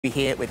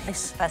Here with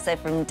So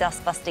from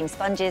dust-busting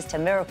sponges to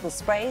miracle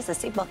sprays, the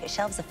supermarket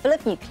shelves are full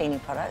of new cleaning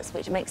products,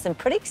 which makes some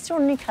pretty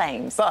extraordinary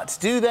claims. But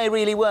do they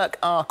really work?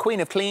 Our Queen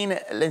of Clean,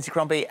 Lindsay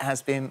Crombie,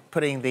 has been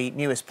putting the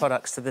newest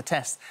products to the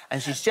test,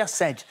 and she's just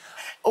said,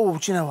 oh,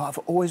 do you know what I've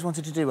always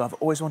wanted to do? I've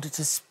always wanted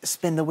to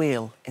spin the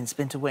wheel in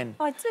Spin to Win.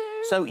 I do.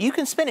 So you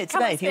can spin it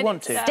today if you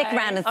want to. Stick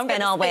around and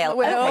spin our wheel.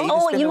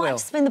 Okay, You might have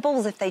to spin the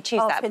balls if they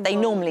choose that, but they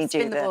normally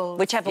do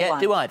whichever one. Yeah,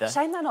 do either.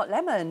 Shame they're not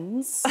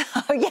lemons.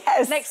 Oh,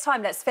 yes. Next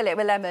time, let's fill it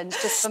with lemons,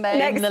 just for me.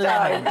 Next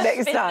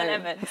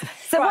time.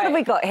 So what have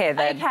we got here,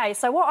 then? OK,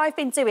 so what I've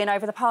been doing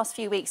over the past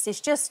few weeks is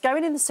just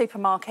going in the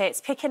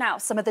supermarkets, picking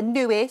out some of the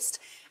newest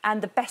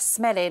and the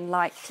best-smelling,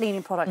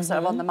 cleaning products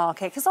that are on the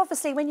market. Because,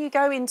 obviously, when you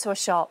go into a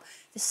shop,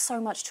 there's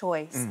so much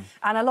choice.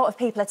 And a lot of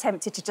people are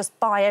tempted to just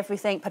buy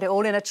everything, put it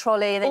all in a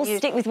trolley. And then or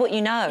stick with what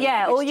you know.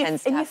 Yeah, or you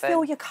happen.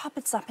 fill your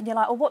cupboards up and you're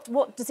like, oh,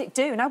 what does it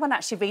do? No one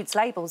actually reads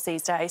labels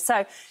these days.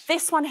 So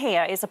this one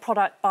here is a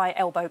product by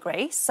Elbow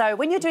Grease. So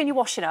when you're doing your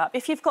washing up,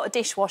 if you've got a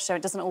dishwasher,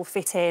 it doesn't all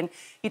fit in,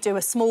 you do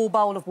a small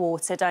bowl of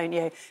water, don't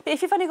you? But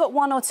if you've only got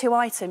one or two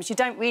items, you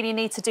don't really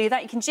need to do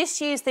that. You can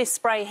just use this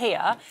spray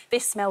here.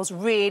 This smells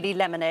really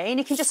lemony. And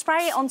you can just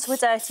spray it onto a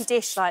dirty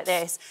dish like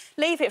this,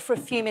 leave it for a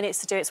few minutes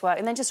to do its work,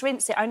 and then just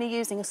rinse it, only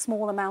using a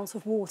small amount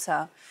of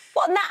water.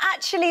 What, and that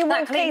actually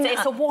won't clean it?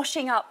 It's a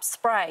washing up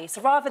spray.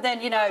 So rather than,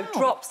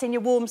 drops in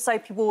your warm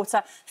soapy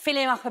water,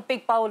 filling up a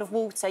big bowl of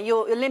water,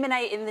 you're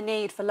eliminating the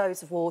need for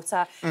loads of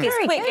water. It's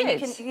Very quick,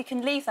 good. and you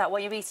can leave that while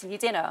you're eating your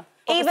dinner.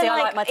 Even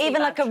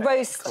like a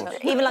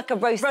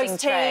roasting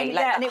tray,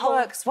 and it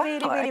works really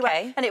well.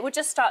 Okay. And it will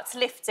just start to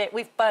lift it.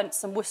 We've burnt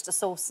some Worcester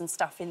sauce and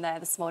stuff in there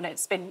this morning.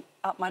 It's been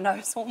up my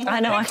nose all morning. I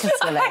know, I can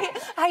smell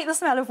it. I hate the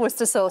smell of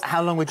Worcester sauce.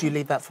 How long would you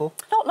leave that for?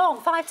 Not long,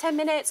 5-10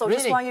 minutes, or Really?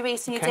 just while you're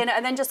eating your dinner,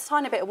 and then just a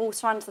tiny bit of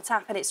water under the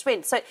tap and it's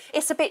rinsed. So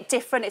it's a bit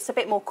different, it's a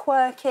bit more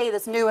quirky.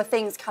 There's newer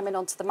things coming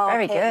onto the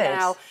market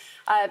now.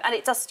 And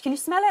it does... Can you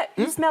smell it?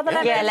 Can you smell the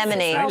lemon? Yeah,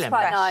 lemony. It smells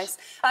quite nice.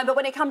 But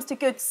when it comes to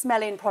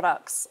good-smelling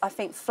products, I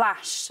think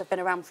Flash have been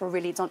around for a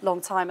really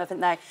long time, haven't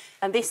they?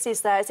 And this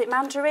is is it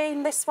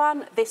mandarin, this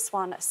one? This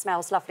one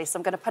smells lovely, so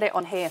I'm going to put it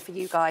on here for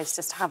you guys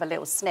just to have a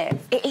little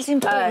sniff. It is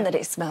important that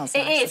it smells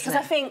nice, It is, because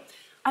I think...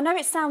 I know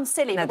it sounds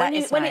silly, but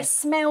when it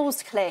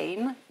smells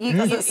clean... It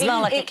doesn't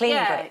smell like a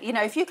clean brick.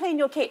 If you clean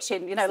your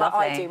kitchen, like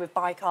I do with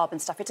bicarb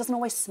and stuff, it doesn't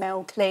always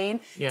smell clean.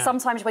 Yeah.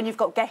 Sometimes when you've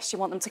got guests, you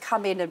want them to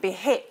come in and be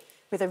hit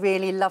with a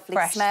really lovely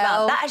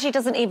smell. That actually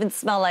doesn't even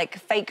smell like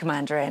fake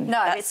mandarin.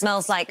 No, it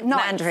smells like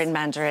mandarin.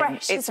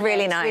 Fresh, it's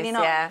really nice,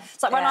 yeah.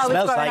 It's like when I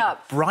was growing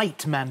up.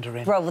 Bright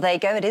mandarin. Well, there you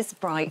go, it is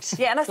bright.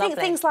 Yeah, and I think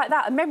things like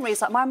that and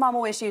memories, like my mum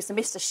always used the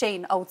Mr.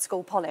 Sheen old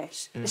school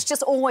polish. It's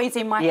just always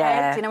in my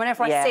head,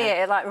 whenever I see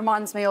it, it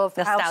reminds me of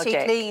how she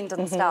cleaned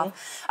and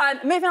stuff.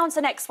 Moving on to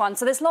the next one.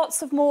 So there's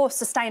lots of more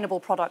sustainable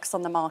products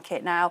on the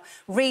market now.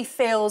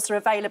 Refills are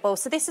available.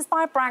 So this is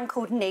by a brand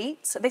called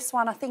Neat. This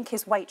one, I think,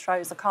 is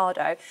Waitrose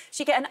Ocado.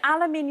 You get an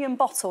aluminium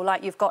bottle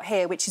like you've got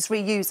here, which is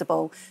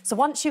reusable. So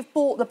once you've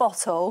bought the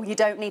bottle, you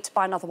don't need to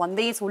buy another one.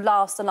 These will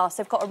last and last.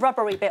 They've got a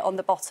rubbery bit on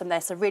the bottom there,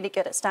 so really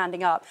good at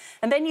standing up.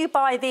 And then you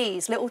buy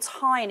these little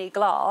tiny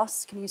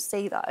glass, can you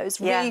see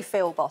those?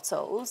 Refill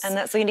bottles. And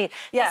that's what you need.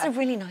 That's a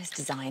really nice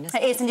design, isn't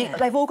it? It is, and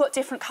they've all got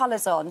different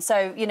colours on.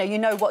 So, you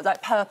know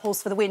what,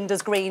 purples for the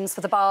windows, greens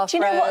for the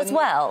bathroom. Do you know what, as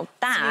well?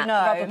 That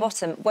rubber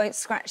bottom won't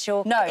scratch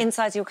your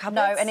insides of your cupboards.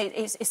 No, and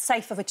it's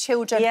safer for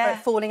children, for it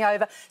falling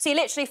over. So you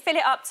literally fill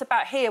it up to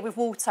about here with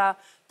water,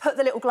 put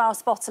the little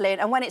glass bottle in,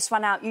 and when it's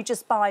run out, you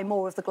just buy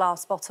more of the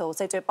glass bottles.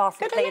 They do a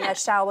bathroom cleaner,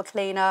 shower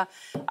cleaner,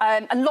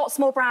 and lots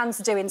more brands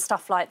are doing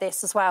stuff like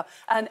this as well.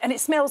 And it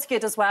smells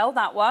good as well,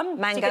 that one.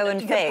 Mango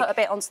and fig. You can put a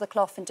bit onto the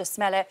cloth and just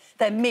smell it.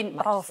 Their mint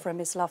bathroom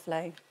is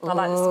lovely. I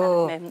like the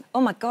smell of mint.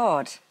 Oh, my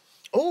God.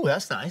 Oh,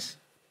 that's nice.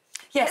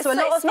 Yeah, so a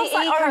lot of the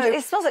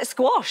it smells like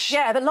squash.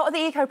 Yeah, but a lot of the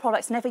eco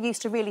products never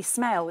used to really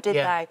smell, did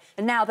they?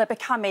 And now they're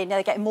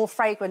getting more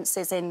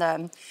fragrances in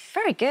them.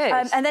 Very good.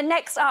 And then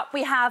next up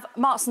we have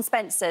Marks and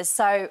Spencer's.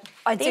 So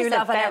I do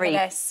love an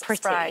M&S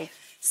spray.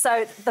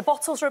 So the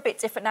bottles are a bit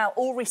different now,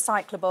 all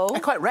recyclable. They're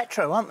quite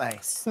retro, aren't they?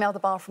 Smell the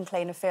bathroom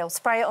cleaner feel.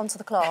 Spray it onto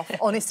the cloth.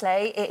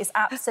 Honestly, it is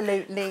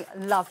absolutely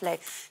lovely.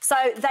 So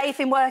they've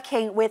been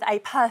working with a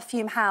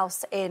perfume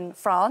house in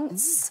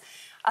France.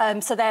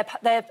 So their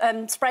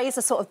sprays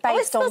are sort of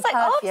based on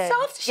perfume. It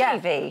smells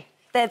like aftershave-y.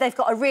 They've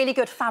got a really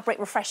good fabric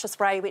refresher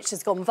spray, which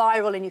has gone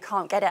viral and you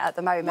can't get it at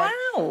the moment.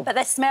 Wow. But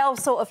they smell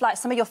sort of like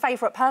some of your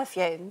favourite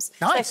perfumes.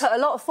 Nice. They've put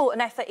a lot of thought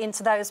and effort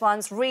into those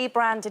ones,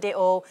 rebranded it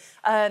all,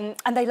 and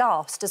they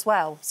last as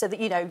well. So that,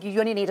 you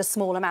only need a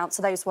small amount,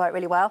 so those work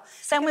really well.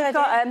 Then we've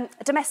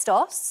got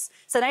Domestos.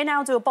 So they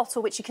now do a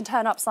bottle which you can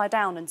turn upside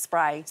down and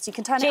spray. So you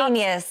can turn it up.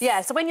 Genius.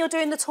 Yeah, so when you're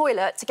doing the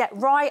toilet, to get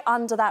right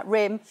under that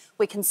rim,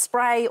 we can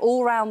spray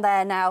all around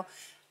there now.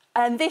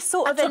 And this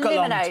sort of eliminates...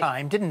 eliminates... took a long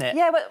time, didn't it?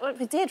 Yeah, well,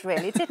 it did,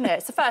 really, didn't it?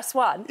 It's the first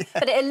one. Yeah.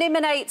 But it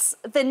eliminates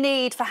the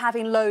need for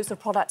having loads of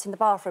product in the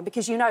bathroom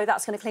because you know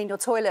that's going to clean your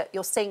toilet,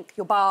 your sink,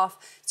 your bath.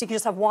 So you can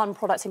just have one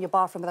product in your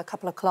bathroom with a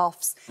couple of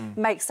cloths.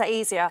 Makes that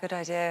easier. Good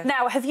idea.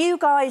 Now, have you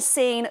guys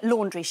seen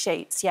laundry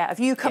sheets yet? Have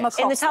you come across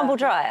in the tumble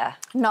dryer?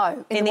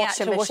 No, in the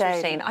actual washing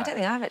machine. I don't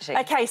think I have, actually.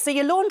 OK, so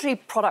your laundry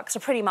products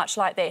are pretty much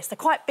like this. They're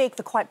quite big,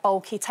 they're quite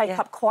bulky, take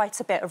up quite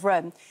a bit of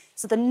room.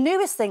 So the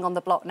newest thing on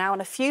the block now,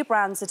 and a few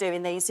brands are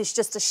doing these, is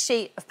just a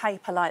sheet of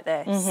paper like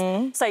this.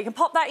 So you can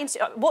pop that into...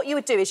 What you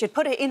would do is you'd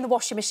put it in the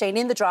washing machine,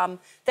 in the drum,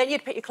 then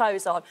you'd put your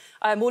clothes on.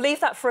 We'll leave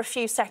that for a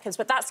few seconds,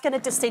 but that's going to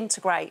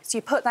disintegrate. So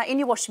you put that in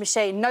your washing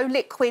machine, no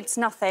liquids,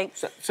 nothing,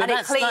 and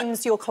it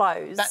cleans your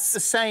clothes. That's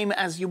the same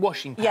as your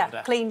washing powder?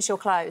 Yeah, cleans your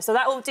clothes. So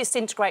that will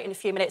disintegrate in a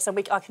few minutes, and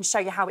I can show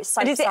you how it soaks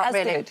up. And is it as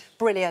really good?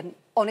 Brilliant.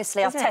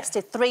 Honestly, I've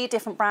tested 3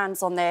 different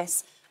brands on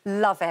this.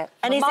 Love it.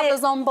 And the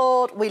mother's on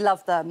board, we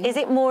love them. Is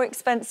it more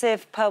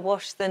expensive per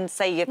wash than,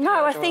 say, your powder?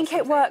 No, I think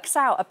it works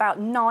out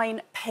about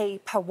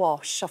 9p per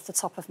wash off the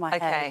top of my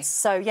head.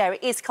 So, yeah,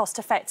 it is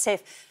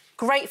cost-effective.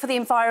 Great for the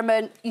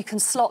environment. You can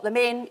slot them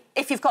in.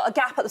 If you've got a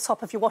gap at the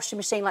top of your washing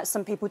machine, like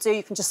some people do,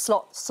 you can just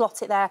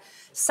slot it there.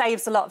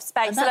 Saves a lot of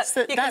space.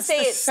 So you can see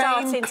it's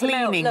starting to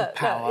melt. Look,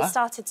 it's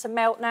started to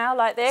melt now,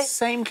 like this.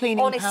 Same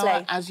cleaning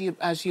power as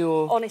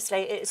your...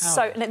 Honestly, it's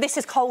so... This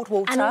is cold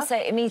water. And also,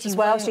 it means as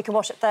well, so you can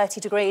wash at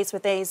 30 degrees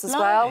with these as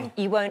well.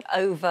 You won't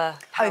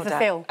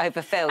overfill.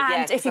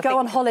 And if you go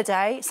on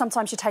holiday,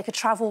 sometimes you take a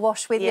travel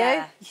wash with you.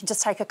 You can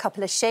just take a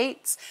couple of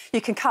sheets.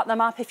 You can cut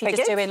them up if you're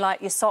just doing, like,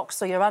 your socks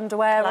or your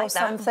underwear or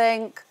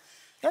something.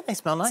 Yeah, they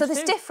smell nice. So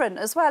there's different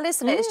as well,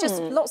 isn't it? It's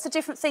just lots of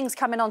different things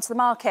coming onto the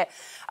market.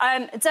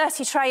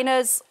 Dirty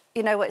trainers,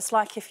 you know what it's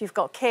like if you've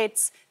got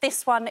kids.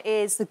 This one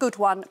is the good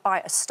one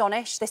by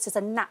Astonish. This is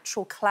a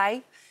natural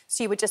clay.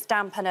 So you would just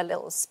dampen a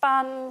little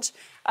sponge.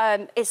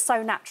 It's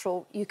so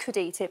natural, you could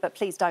eat it, but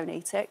please don't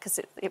eat it, because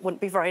it wouldn't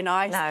be very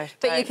nice. No,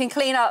 but you can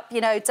clean up, you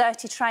know,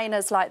 dirty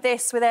trainers like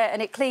this with it,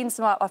 and it cleans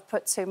them up. I've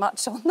put too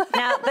much on them.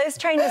 Now, those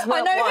trainers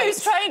weren't I know white.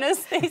 whose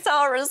trainers these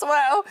are as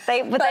well.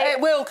 But it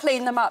will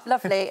clean them up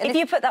lovely. If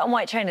you put that on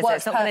white trainers,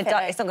 it's not going to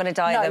dye. It's not going to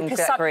dye them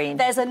green.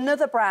 There's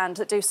another brand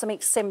that do something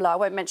similar. I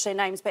won't mention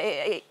their names, but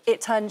it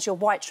turns your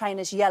white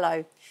trainers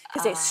yellow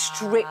because it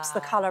strips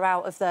the colour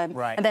out of them,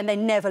 and then they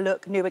never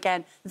look new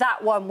again.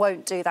 That one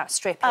won't do that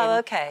stripping. Oh,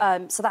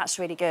 OK. So that's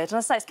really good. And I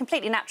say it's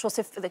completely natural,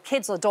 so if the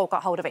kids or the dog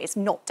got hold of it, it's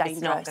not dangerous.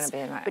 It's not going to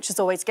be right. Which is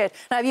always good.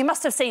 Now, you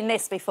must have seen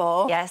this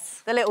before.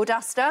 Yes. The little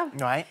duster.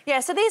 Right. Yeah,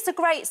 so these are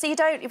great. So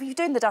if you're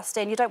doing the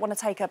dusting, you don't want to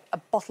take a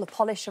bottle of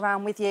polish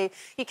around with you.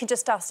 You can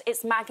just dust.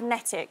 It's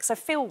magnetic, so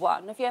feel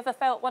one. Have you ever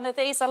felt one of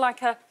these? They're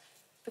like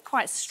they're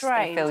quite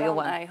strange,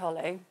 aren't they,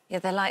 Holly? Yeah,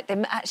 they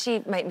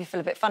actually make me feel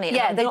a bit funny.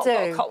 Yeah, they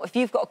do. If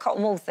you've got a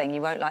cotton wool thing,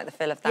 you won't like the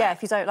feel of that. Yeah,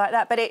 if you don't like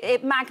that. But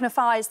it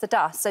magnifies the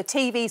dust. So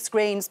TV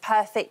screens,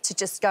 perfect to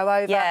just go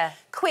over. Yeah.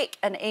 Quick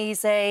and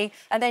easy.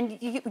 And then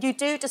you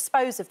do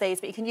dispose of these,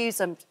 but you can use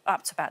them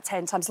up to about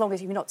 10 times. As long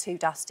as you're not too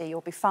dusty,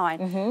 you'll be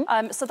fine.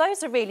 So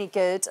those are really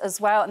good as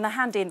well, and they're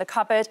handy in the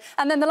cupboard.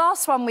 And then the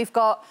last one, we've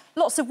got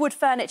lots of wood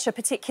furniture,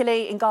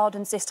 particularly in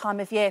gardens this time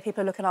of year.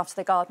 People are looking after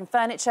their garden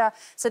furniture.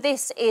 So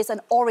this is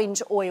an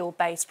orange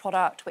oil-based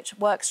product, which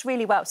works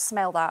really well.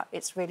 Smell that.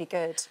 It's really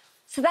good.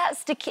 So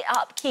that's to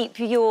upkeep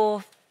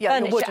your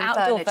furniture,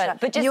 outdoor furniture.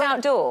 But just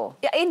outdoor?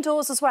 Yeah,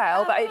 indoors as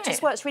well, but it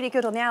just works really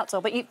good on the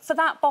outdoor. But for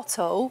that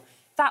bottle,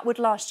 that would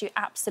last you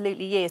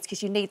absolutely years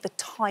because you need the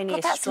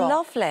tiniest that's drop.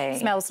 lovely. It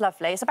smells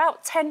lovely. It's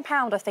about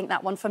 £10, I think,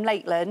 that one from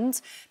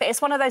Lakeland. But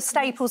it's one of those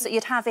staples that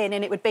you'd have in,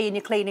 and it would be in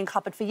your cleaning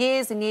cupboard for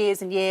years and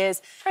years and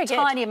years. Very good.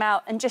 Tiny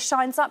amount, and just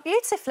shines up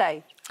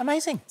beautifully.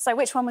 Amazing. So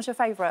which one was your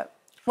favourite?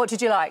 What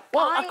did you like?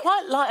 Well, I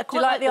quite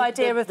like the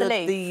idea of the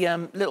leaf?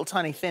 The little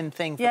tiny thin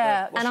thing. For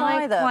and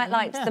I quite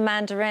liked the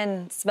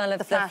mandarin smell of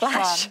the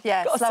flash.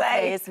 Yeah, it's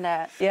lovely, isn't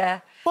it?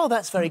 Yeah. Well,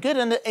 that's very good.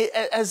 And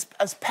as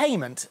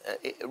payment,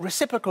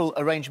 reciprocal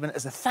arrangement,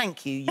 as a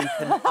thank you, you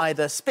can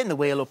either spin the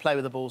wheel or play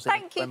with the balls.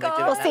 Thank you, guys.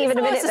 We'll see you in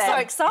a minute. This is so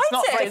exciting. It's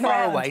not very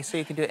far away, so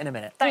you can do it in a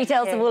minute.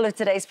 Details of all of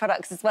today's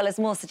products, as well as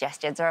more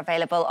suggestions, are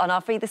available on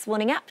our Free This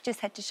Morning app. Just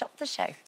head to Shop the Show.